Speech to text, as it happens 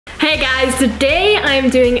Hey guys, today I'm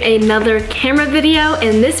doing another camera video,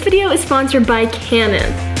 and this video is sponsored by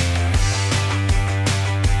Canon.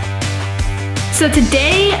 So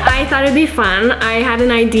today I thought it'd be fun. I had an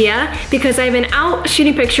idea because I've been out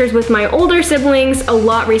shooting pictures with my older siblings a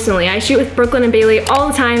lot recently. I shoot with Brooklyn and Bailey all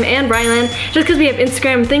the time, and Rylan, just because we have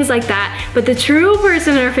Instagram and things like that. But the true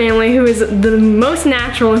person in our family who is the most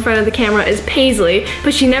natural in front of the camera is Paisley,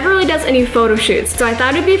 but she never really does any photo shoots. So I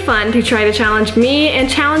thought it'd be fun to try to challenge me and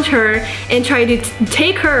challenge her and try to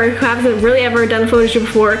take her, who hasn't really ever done a photo shoot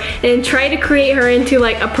before, and try to create her into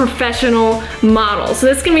like a professional model. So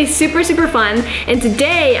this is gonna be super, super fun. And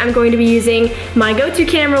today I'm going to be using my go-to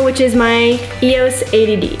camera, which is my EOS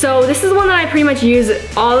 80D. So this is one that I pretty much use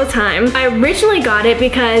all the time. I originally got it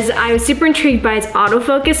because I was super intrigued by its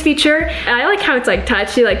autofocus feature. I like how it's like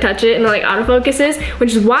touch, you like touch it and it like autofocuses,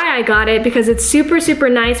 which is why I got it, because it's super, super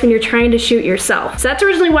nice when you're trying to shoot yourself. So that's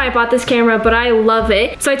originally why I bought this camera, but I love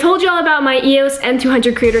it. So I told you all about my EOS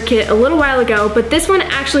M200 creator kit a little while ago, but this one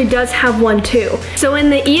actually does have one too. So in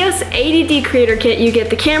the EOS 80D creator kit, you get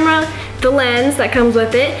the camera, the lens that comes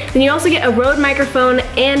with it, then you also get a Rode microphone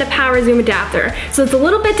and a power zoom adapter. So it's a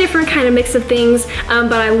little bit different kind of mix of things,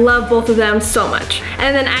 but I love both of them so much.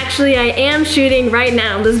 And then actually I am shooting right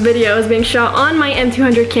now. This video is being shot on my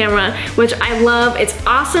M200 camera, which I love. It's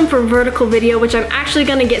awesome for vertical video, which I'm actually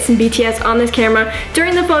gonna get some BTS on this camera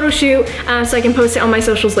during the photo shoot, so I can post it on my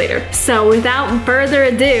socials later. So without further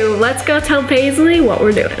ado, let's go tell Paisley what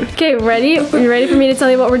we're doing. Okay, ready? Are you ready for me to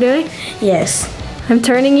tell you what we're doing? Yes. I'm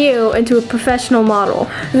turning you into a professional model.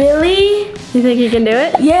 Really? You think you can do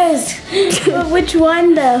it? Yes. But which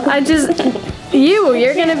one though?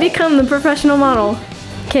 You're gonna become the professional model.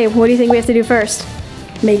 Okay, what do you think we have to do first?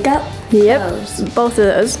 Makeup? Yep, Clothes. both of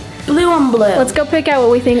those. Blue on blue. Let's go pick out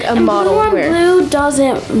what we think a model would wear. Blue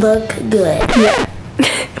doesn't look good. Yeah.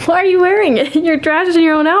 Why are you wearing it? You're trashing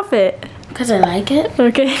your own outfit. Because I like it.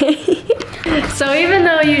 Okay. So even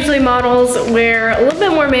though usually models wear a little bit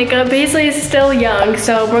more makeup, Paisley is still young,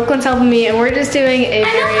 so Brooklyn's helping me, and we're just doing a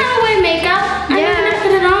I know how to wear makeup. I know how to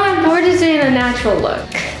put it on. We're just doing a natural look.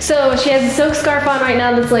 So she has a silk scarf on right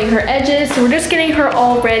now that's laying her edges, so we're just getting her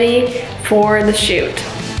all ready for the shoot.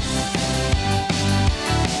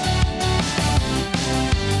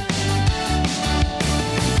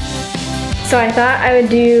 So I thought I would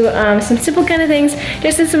do some simple kind of things,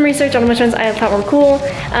 just did some research on which ones I thought were cool.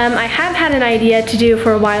 I have had an idea to do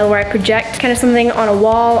for a while where I project kind of something on a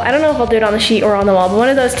wall. I don't know if I'll do it on the sheet or on the wall, but one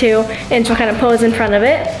of those two, and she'll kind of pose in front of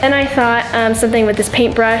it. And I thought something with this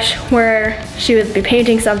paintbrush where she would be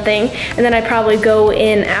painting something, and then I'd probably go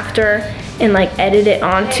in after and like edit it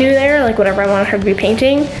onto there, like whatever I wanted her to be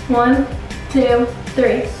painting. 1, 2,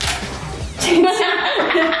 3.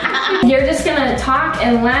 You're just gonna talk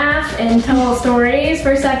and laugh and tell stories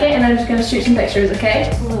for a second, and I'm just gonna shoot some pictures, okay?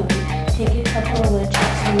 Take a couple of witches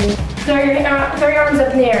and Throw your arms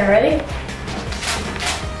up in the air, ready?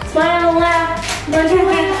 Smile and laugh.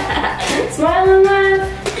 Smile and laugh.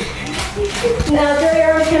 Now throw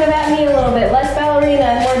your arms kind of at me a little bit. Less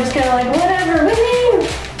ballerina, more just kind of like, whatever,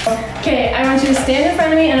 woohoo! Okay, I want you to stand in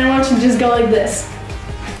front of me, and I want you to just go like this.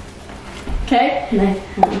 Okay?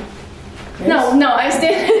 No, I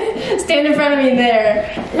stand in front of me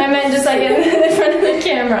there. I meant just like in front of the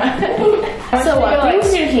camera. So what?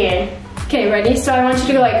 Brings your hand. Okay, ready? So I want you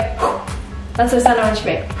to go like, that's the sound I want you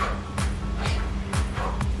to make.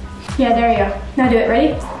 Yeah, there you go. Now do it,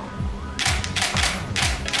 ready?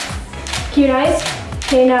 Cute eyes.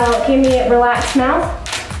 Okay, now give me a relaxed mouth.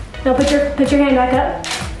 Now put your hand back up.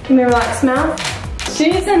 Give me a relaxed mouth.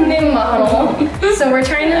 She's a new model, so we're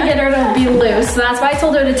trying to get her to be loose. So that's why I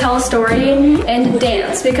told her to tell a story and to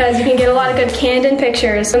dance, because you can get a lot of good candid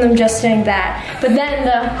pictures from them just doing that. But then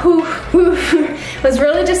the whoo was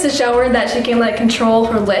really just to show her that she can like control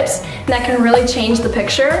her lips, and that can really change the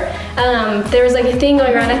picture. There was like a thing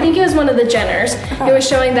going around, I think it was one of the Jenners. It was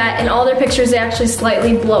showing that in all their pictures they actually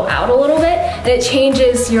slightly blow out a little bit, and it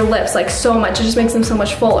changes your lips like so much. It just makes them so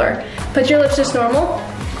much fuller. Put your lips just normal.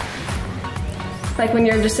 Like when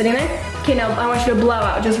you're just sitting there. Okay, now I want you to blow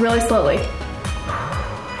out, just really slowly. A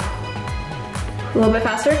little bit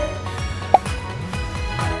faster.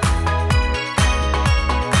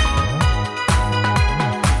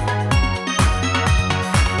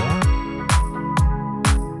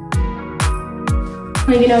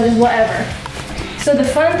 Like, you know, just whatever. So the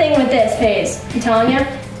fun thing with this, Paige, I'm telling you,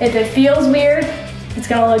 if it feels weird, it's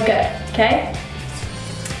gonna look good, okay?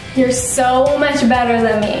 You're so much better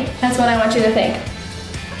than me. That's what I want you to think.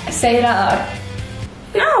 Say it out loud.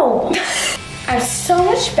 No! I'm so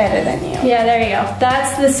much better than you. Yeah, there you go.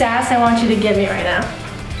 That's the sass I want you to give me right now.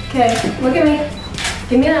 Okay, look at me.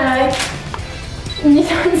 Give me that eye. You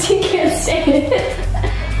can't say it.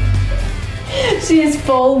 She is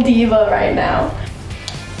full diva right now.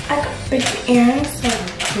 I got big earrings, so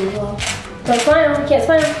cool. Don't smile. You can't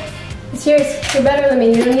smile. It's yours. You're better than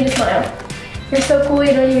me. You don't need to smile. You're so cool.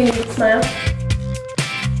 You don't even need to smile.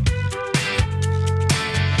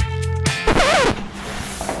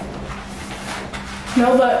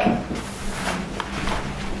 No book.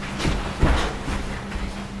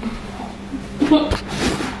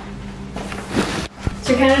 So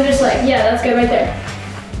you're kind of just like, yeah, that's good right there.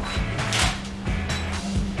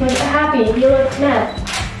 Look happy. You look mad.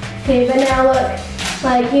 Okay, but now look.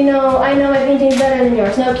 Like, you know, I know my painting's better than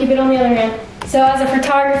yours. No, keep it on the other hand. So as a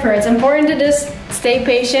photographer, it's important to just stay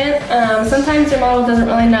patient. Sometimes your model doesn't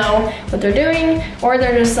really know what they're doing, or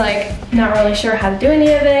they're just like not really sure how to do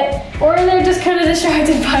any of it, or they're just kind of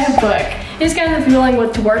distracted by a book. You're just kind of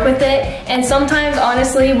willing to work with it, and sometimes,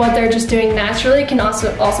 honestly, what they're just doing naturally can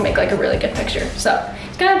also make like a really good picture. So you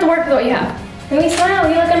just kind of have to work with what you have. Let me smile.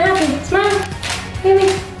 You look unhappy. Smile. Look at me.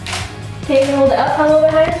 Okay, you can hold it up a little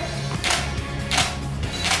bit higher.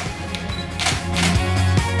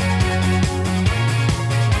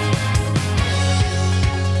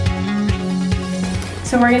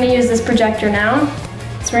 So we're gonna use this projector now.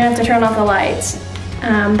 So we're gonna have to turn off the lights.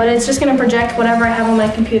 But it's just gonna project whatever I have on my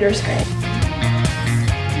computer screen.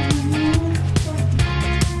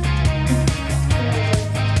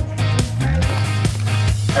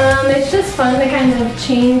 It's just fun to kind of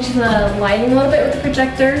change the lighting a little bit with the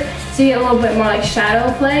projector, so you get a little bit more like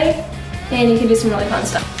shadow play, and you can do some really fun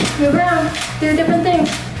stuff. Move around, do different things.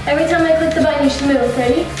 Every time I click the button, you should move.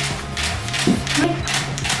 Ready?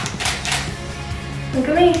 Look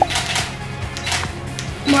at me.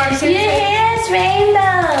 More seriously. Your hair is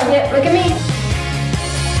rainbow. Yep, look at me.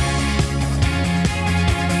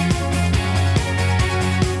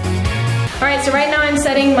 Alright, so right now I'm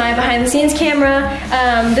setting my behind the scenes camera.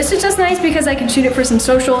 This is just nice because I can shoot it for some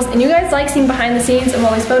socials, and you guys like seeing behind the scenes of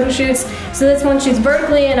all these photo shoots. So this one shoots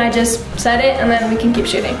vertically, and I just set it, and then we can keep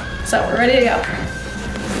shooting. So we're ready to go.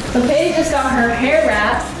 So Paige just got her hair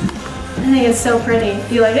wrapped. I think it's so pretty.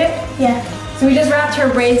 Do you like it? Yeah. So we just wrapped her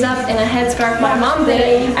braids up in a headscarf my mom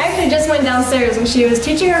did. I actually just went downstairs and she was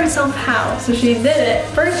teaching herself how. So she did it.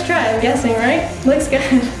 First try, I'm guessing, right? Looks good.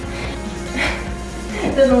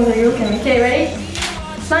 It doesn't look like you're okay. Okay, ready?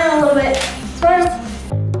 Smile a little bit. Smile.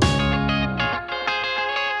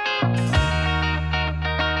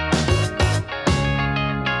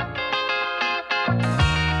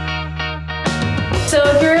 So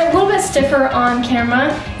if you're a little bit stiffer on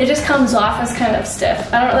camera, it just comes off as kind of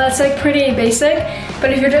stiff. I don't know, that's like pretty basic,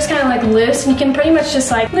 but if you're just kind of like loose, you can pretty much just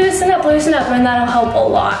like loosen up, and that'll help a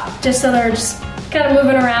lot. Just so they're just kind of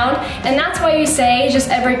moving around. And that's why you say just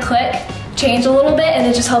every click, change a little bit, and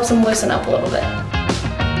it just helps them loosen up a little bit.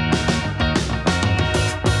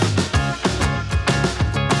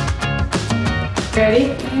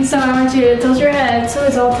 Ready? So I want you to tilt your head so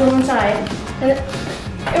it's all to one side. And it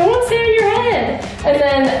won't stay on your head. And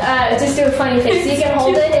then just do a funny face. So you can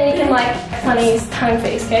hold it and you can like funny tongue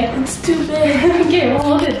face, okay? It's too big. Okay, we'll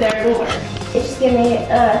hold it there, it'll work. Just give me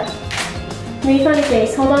really funny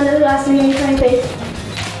face. Hold on to the glass and give me funny face.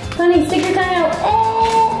 Funny, stick your tongue out.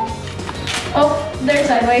 Oh, they're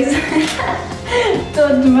sideways. So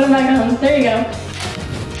put them back on. There you go.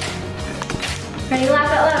 Ready?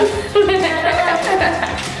 Laugh out loud.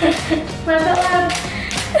 Laugh out loud.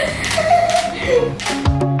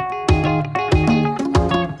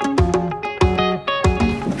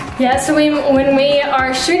 Yeah, so when we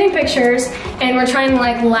are shooting pictures and we're trying to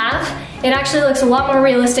like laugh, it actually looks a lot more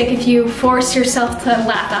realistic if you force yourself to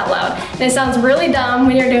laugh out loud. And it sounds really dumb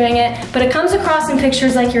when you're doing it, but it comes across in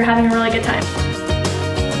pictures like you're having a really good time.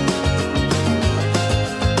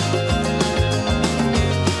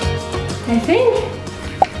 I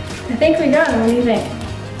think we got it. What do you think?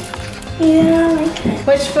 Yeah, okay.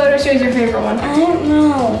 Which photo shoot is your favorite one? I don't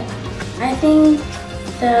know. I think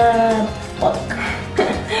the book.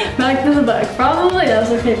 Back to the book. Probably that was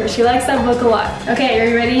her favorite. She likes that book a lot. Okay, are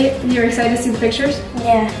you ready? You're excited to see the pictures?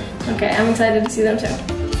 Yeah. Okay, I'm excited to see them too.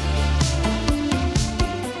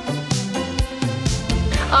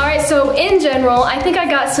 Alright, so in general, I think I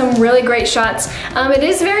got some really great shots. It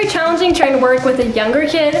is very challenging trying to work with a younger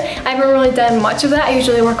kid. I haven't really done much of that. I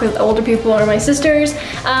usually work with older people or my sisters,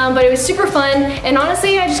 but it was super fun. And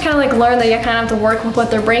honestly, I just kind of like learned that you kind of have to work with what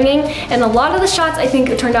they're bringing. And a lot of the shots I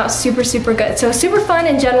think turned out super, super good. So super fun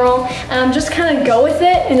in general. Just kind of go with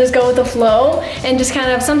it and just go with the flow. And just kind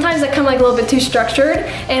of, sometimes I come like a little bit too structured.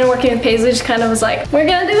 And working with Paisley just kind of was like, we're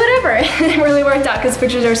gonna do whatever. It really worked out because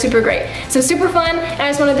pictures are super great. So super fun. And I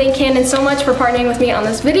just want to thank Canon so much for partnering with me on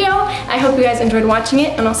this video. I hope you guys enjoyed watching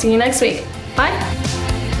it, and I'll see you next week. Bye.